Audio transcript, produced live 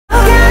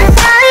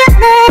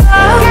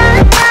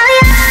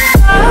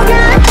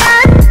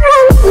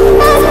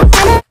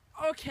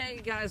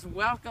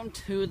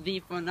welcome to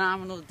the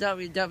Phenomenal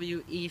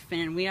WWE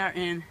Fan. We are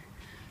in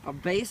a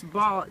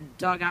baseball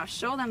dugout.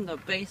 Show them the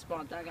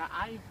baseball dugout.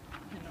 I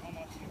can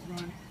almost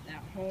run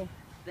that whole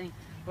thing.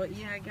 But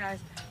yeah, guys,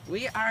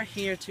 we are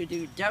here to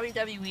do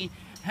WWE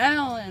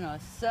Hell in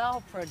a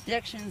Cell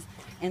predictions.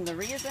 And the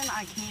reason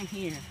I came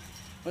here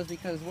was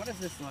because, what does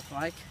this look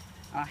like?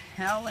 A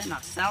Hell in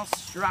a Cell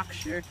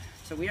structure.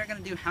 So we are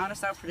going to do Hell in a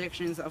Cell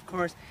predictions. Of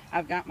course,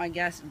 I've got my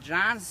guest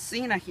John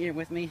Cena here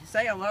with me.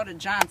 Say hello to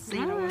John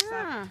Cena. What's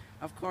up?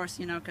 Of course,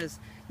 you know, because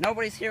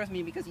nobody's here with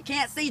me because you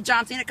can't see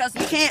John Cena, because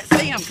you can't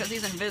see him because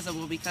he's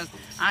invisible, because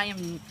I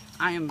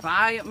am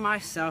by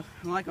myself.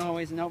 Like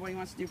always, nobody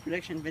wants to do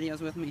prediction videos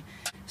with me.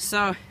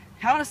 So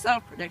Hell in a Cell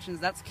predictions,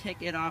 let's kick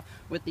it off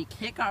with the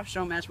kickoff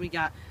show match. We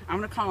got, I'm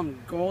going to call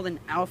them Golden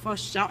Alpha,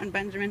 Shelton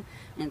Benjamin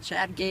and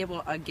Chad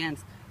Gable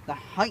against the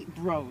Hype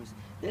Bros.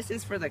 This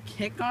is for the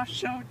kickoff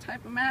show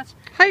type of match.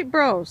 Hype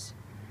Bros.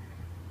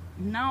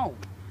 No.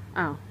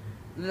 Oh.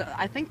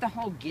 I think the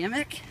whole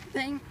gimmick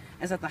thing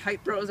is that the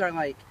Hype Bros are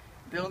like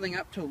building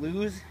up to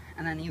lose,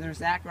 and then either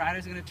Zack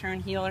Ryder's going to turn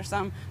heel or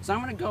something. So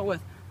I'm going to go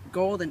with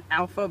Golden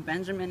Alpha,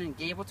 Benjamin and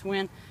Gable to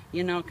win,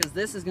 you know, because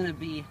this is going to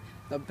be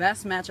the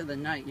best match of the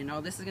night, you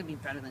know. This is going to be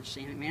better than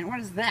Shane McMahon. What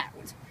is that?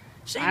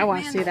 Shane I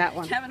want to McMahon, see that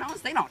one. Kevin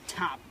Owens, they don't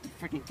top the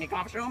freaking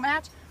kickoff show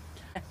match.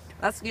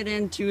 Let's get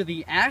into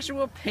the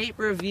actual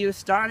pay-per-view,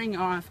 starting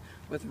off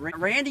with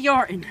Randy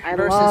Orton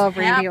versus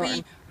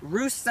Happy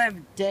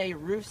Rusev Day.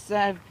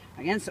 Rusev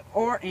against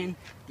Orton.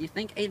 Do you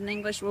think Aiden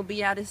English will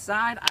be at his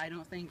side? I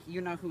don't think you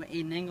know who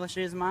Aiden English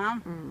is,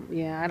 Mom.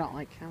 Yeah, I don't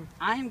like him.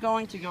 I'm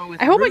going to go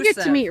with I hope Rusev. I get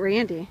to meet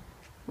Randy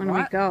when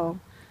we go.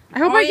 I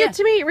hope I get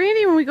to meet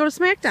Randy when we go to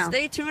SmackDown.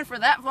 Stay tuned for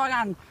that vlog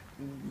on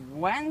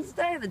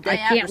Wednesday, the day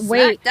after SmackDown. I can't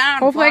wait.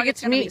 Hopefully I get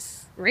to meet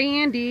Tourette's.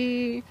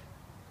 Randy.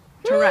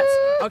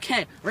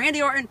 Okay,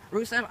 Randy Orton,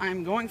 Rusev.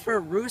 I'm going for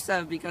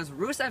Rusev because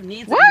Rusev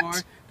needs it more,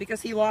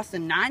 because he lost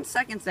in 9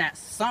 seconds at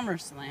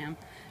SummerSlam,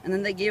 and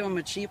then they gave him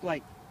a cheap,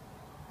 like,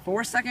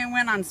 4-second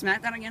win on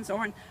SmackDown against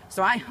Orton.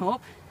 So I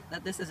hope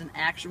that this is an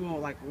actual,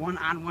 like,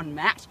 one-on-one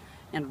match,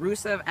 and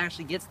Rusev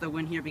actually gets the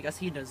win here because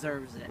he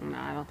deserves it. No,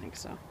 I don't think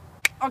so.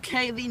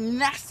 Okay, the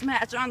next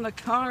match on the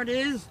card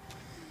is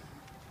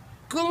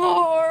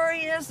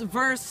Glorious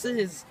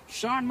versus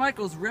Shawn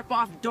Michaels,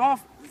 rip-off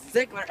Dolph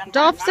Ziggler. And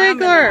Dolph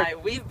Ziggler!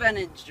 And we've been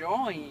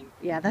enjoying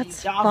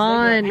that's Dolph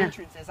fun. Ziggler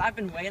entrances. I've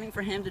been waiting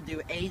for him to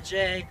do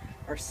AJ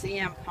or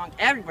CM Punk.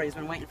 Everybody's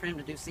been waiting for him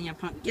to do CM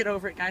Punk. Get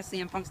over it, guys.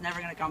 CM Punk's never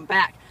going to come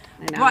back.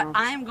 I know. But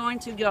I'm going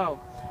to go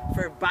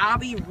for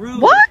Bobby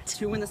Roode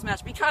to win this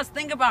match. Because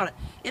think about it.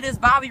 It is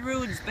Bobby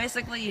Roode's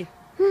basically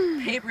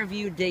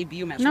pay-per-view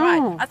debut match. No.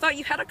 Right? I thought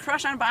you had a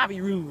crush on Bobby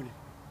Roode.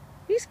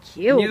 He's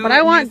cute, but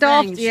I want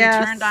Dolph. Yeah.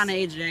 She turned on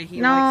AJ.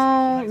 He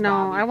likes Bobby.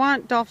 I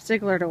want Dolph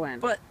Ziggler to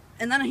win.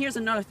 And then here's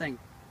another thing.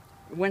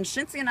 When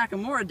Shinsuke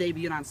Nakamura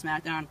debuted on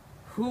SmackDown,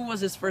 who was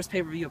his first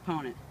pay-per-view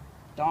opponent?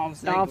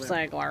 Dolph Ziggler. Dolph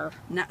Ziggler.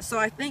 Now, so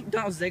I think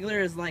Dolph Ziggler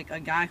is like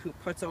a guy who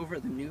puts over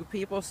the new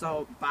people.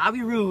 So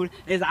Bobby Roode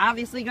is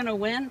obviously going to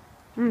win.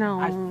 No.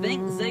 I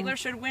think Ziggler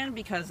should win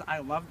because I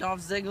love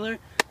Dolph Ziggler,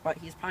 but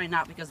he's probably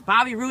not, because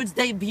Bobby Roode's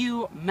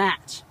debut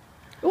match.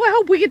 Oh, I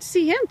hope we get to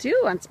see him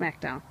too on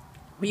SmackDown.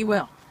 We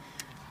will.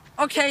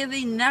 Okay,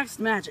 the next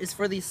match is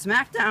for the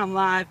SmackDown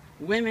Live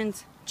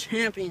Women's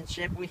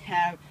Championship. We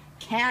have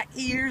Cat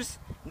Ears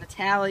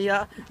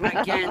Natalya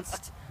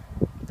against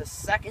the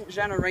second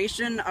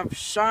generation of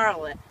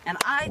Charlotte. And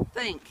I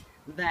think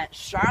that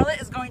Charlotte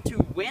is going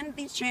to win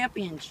the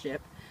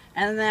championship.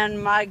 And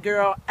then my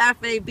girl,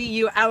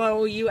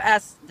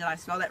 Fabulous, did I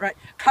spell that right?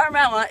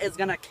 Carmella is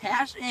going to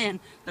cash in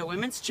the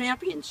Women's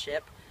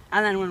Championship.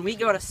 And then when we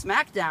go to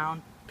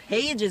SmackDown,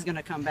 Paige is going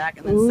to come back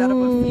and then set up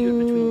a feud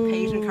between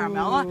Paige and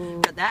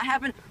Carmella. Could that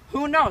happen?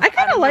 Who knows? I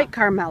kind of like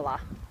Carmella.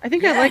 I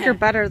think I like her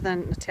better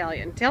than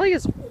Natalya. Natalya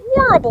is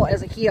horrible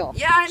as a heel.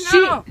 Yeah, I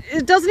know.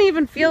 It doesn't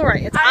even feel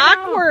right. It's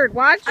awkward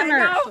watching her.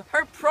 I know.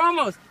 Her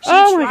promos.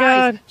 My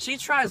God. She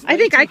tries. I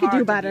think I could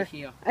do better.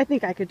 I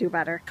think I could do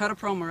better. Cut a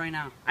promo right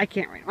now. I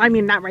can't. I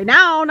mean, not right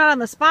now. Not on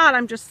the spot.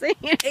 I'm just saying.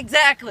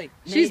 Exactly.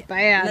 She's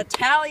bad.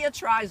 Natalya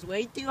tries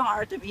way too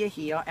hard to be a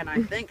heel, and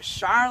I think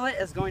Charlotte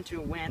is going to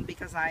win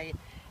because I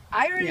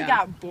already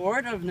got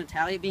bored of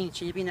Natalya being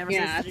champion ever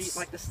since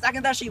the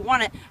second that she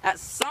won it at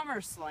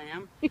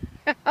SummerSlam.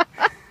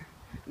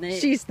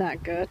 She's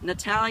not good.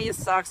 Natalya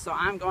sucks, so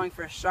I'm going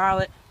for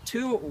Charlotte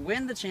to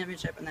win the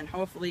championship, and then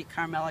hopefully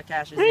Carmella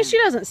cashes in. I mean, she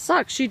doesn't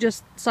suck. She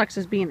just sucks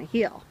as being a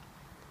heel.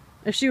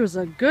 If she was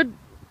a good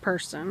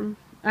person,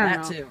 I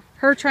don't know. Too.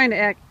 Her trying to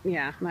act,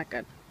 not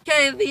good.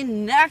 Okay, the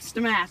next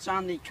match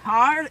on the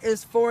card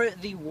is for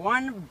the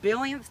 1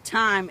 billionth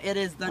time. It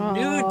is the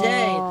New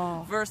Day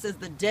versus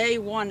the Day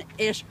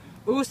One-ish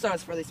Usos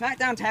for the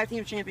SmackDown Tag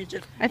Team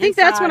Championship. I think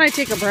that's when I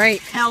take a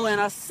break. Hell in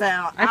a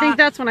Cell. I think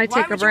that's when I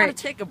take a break. Why would you want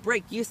to take a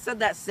break? You said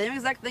that same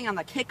exact thing on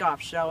the kickoff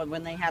show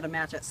when they had a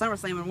match at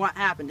SummerSlam, and what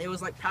happened? It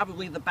was like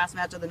probably the best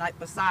match of the night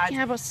besides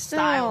but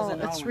Styles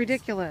and it's Owens.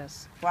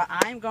 Ridiculous. But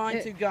I'm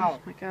going to go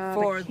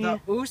for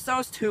the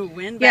Usos to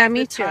win Yeah, back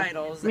me the too.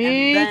 titles,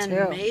 Me and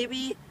then too.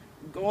 maybe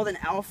Golden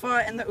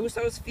Alpha and the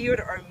Usos feud,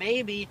 or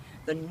maybe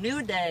the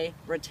New Day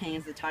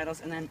retains the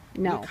titles, and then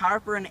Luke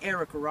Harper and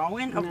Eric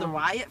Rowan of the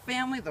Wyatt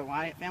family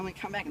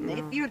come back and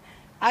they feud.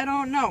 I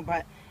don't know,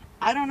 but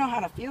I don't know how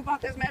to feel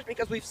about this match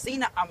because we've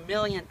seen it a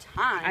million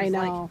times. I know.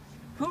 Like,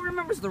 who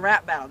remembers the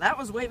rap battle? That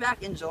was way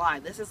back in July.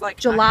 This is like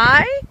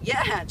July?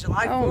 Yeah,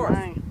 July 4th. Oh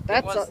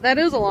my. That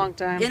is a long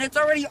time. And it's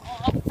already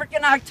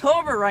freaking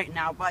October right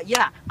now. But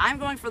yeah, I'm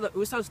going for the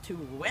Usos to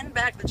win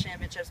back the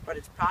championships, but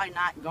it's probably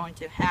not going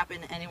to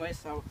happen anyway,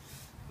 so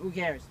who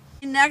cares?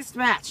 The next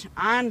match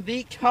on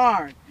the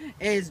card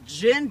is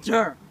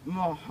Jinder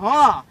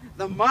Mahal,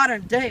 the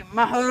modern day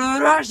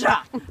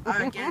Maharaja,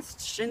 against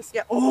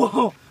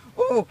Shinsuke.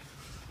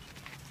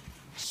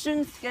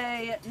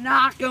 Shinsuke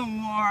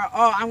Nakamura.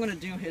 Oh, I'm going to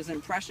do his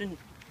impression.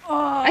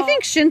 I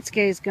think Shinsuke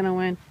is going to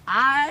win.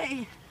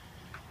 I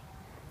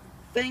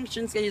think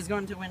Shinsuke is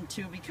going to win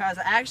too because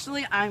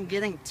actually I'm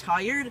getting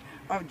tired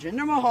of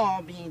Jinder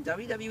Mahal being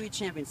WWE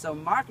champion. So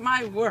mark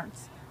my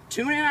words.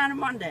 Tune in on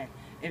Monday.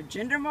 If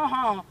Jinder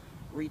Mahal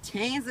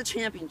retains the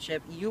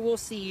championship, you will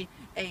see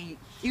a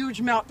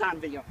huge meltdown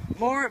video.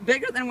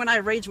 Bigger than when I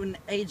raged when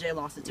AJ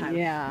lost the title.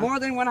 Yeah. More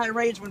than when I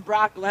raged when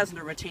Brock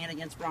Lesnar retained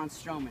against Braun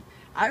Strowman.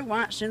 I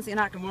want Shinsuke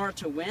Nakamura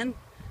to win,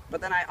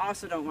 but then I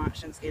also don't want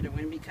Shinsuke to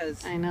win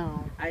because I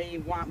know.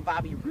 I want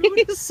Bobby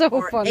Roode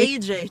or funny.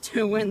 AJ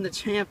to win the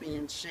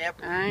championship.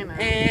 I know.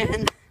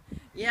 And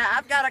yeah,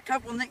 I've got a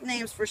couple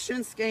nicknames for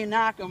Shinsuke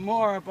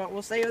Nakamura, but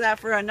we'll save that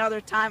for another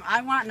time.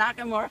 I want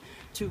Nakamura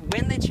to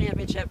win the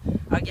championship.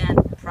 Again,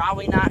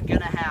 probably not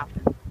gonna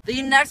happen.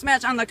 The next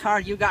match on the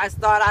card, you guys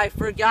thought I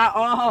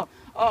forgot.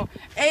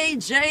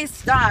 AJ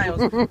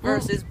Styles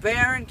versus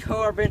Baron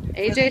Corbin.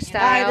 AJ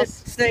Styles. United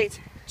States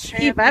Championship.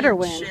 He better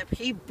win.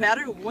 He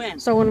better win.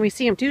 So when we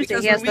see him Tuesday,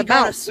 because he has the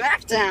belt. Because when we go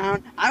to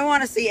SmackDown, I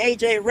want to see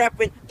AJ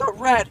repping the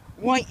red,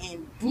 white,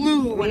 and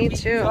blue when we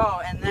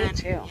go. And then,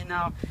 you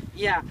know,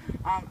 yeah.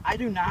 I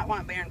do not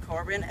want Baron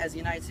Corbin as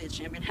United States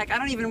Champion. Heck, I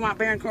don't even want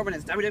Baron Corbin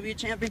as WWE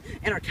Champion,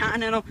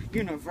 Intercontinental,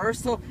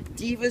 Universal,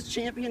 Divas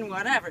Champion,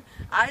 whatever.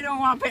 I don't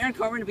want Baron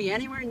Corbin to be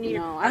anywhere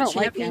near a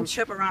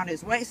championship around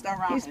his waist,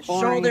 around his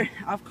shoulder.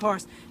 Of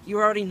course, you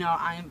already know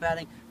I am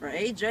betting for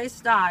AJ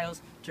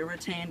Styles to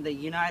retain the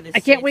United States. I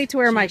can't wait to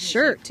wear my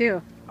shirt,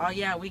 too. Oh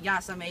yeah, we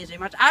got some AJ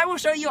merch. I will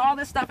show you all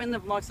this stuff in the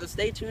vlog, so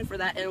stay tuned for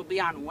that. It'll be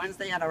on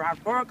Wednesday at around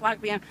 4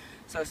 o'clock p.m.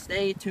 So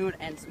stay tuned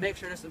and make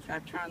sure to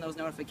subscribe, turn on those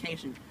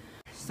notifications.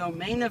 So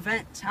main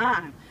event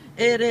time.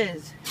 It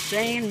is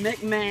Shane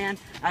McMahon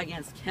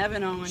against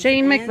Kevin Owens.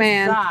 Shane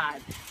McMahon.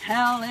 Inside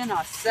Hell in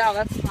a Cell.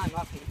 Let's climb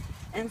up here.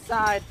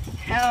 Inside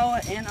Hell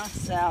in a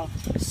Cell.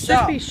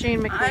 Should be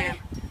Shane McMahon.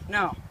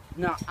 No.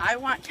 I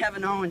want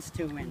Kevin Owens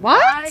to win. What?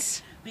 Why?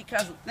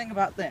 Because think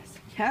about this.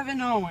 Kevin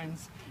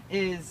Owens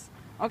is...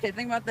 Okay,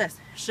 think about this.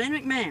 Shane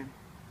McMahon.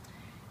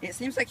 It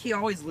seems like he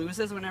always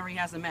loses whenever he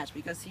has a match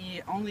because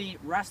he only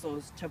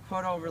wrestles to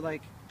put over,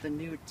 like, the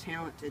new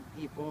talented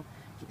people.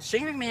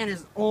 Shane McMahon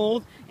is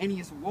old and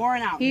he's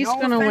worn out. He's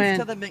no gonna offense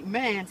win. to the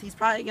McMahons, he's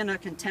probably gonna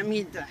contend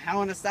me to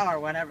Hell in a Cell or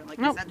whatever, like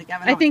he said to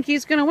Kevin Owens. I think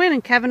he's gonna win,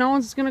 and Kevin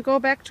Owens is gonna go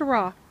back to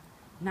Raw.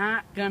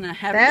 Not gonna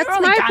happen.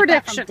 That's my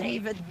prediction. That from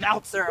David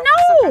Meltzer.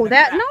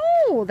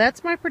 No,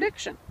 that's my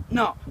prediction.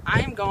 No,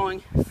 I am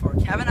going for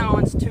Kevin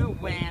Owens to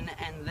win,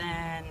 and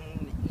then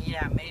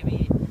yeah,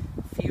 maybe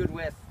feud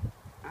with,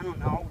 I don't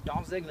know,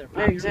 Dolph Ziggler.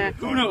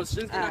 Exactly. Who knows?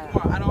 Shinsuke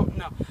Nakamura. I don't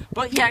know.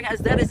 But yeah, guys,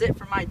 that is it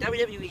for my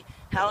WWE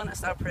Hell in a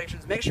Cell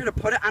predictions. Make sure to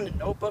put it on a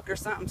notebook or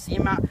something. See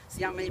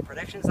how many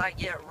predictions I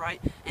get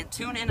right. And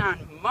tune in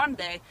on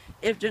Monday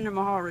if Jinder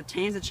Mahal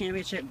retains the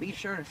championship. Be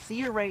sure to see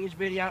your Rage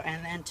video,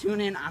 and then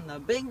tune in on the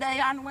big day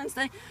on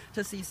Wednesday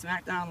to see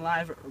SmackDown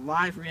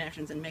live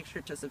reactions. And make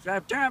sure to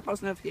subscribe, turn on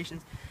post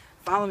notifications.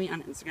 Follow me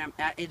on Instagram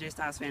at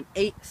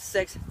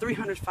AJStylesFan86,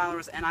 300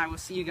 followers, and I will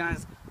see you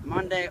guys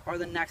Monday or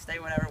the next day,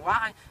 whatever.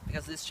 Why?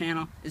 Because this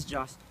channel is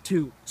just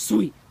too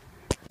sweet.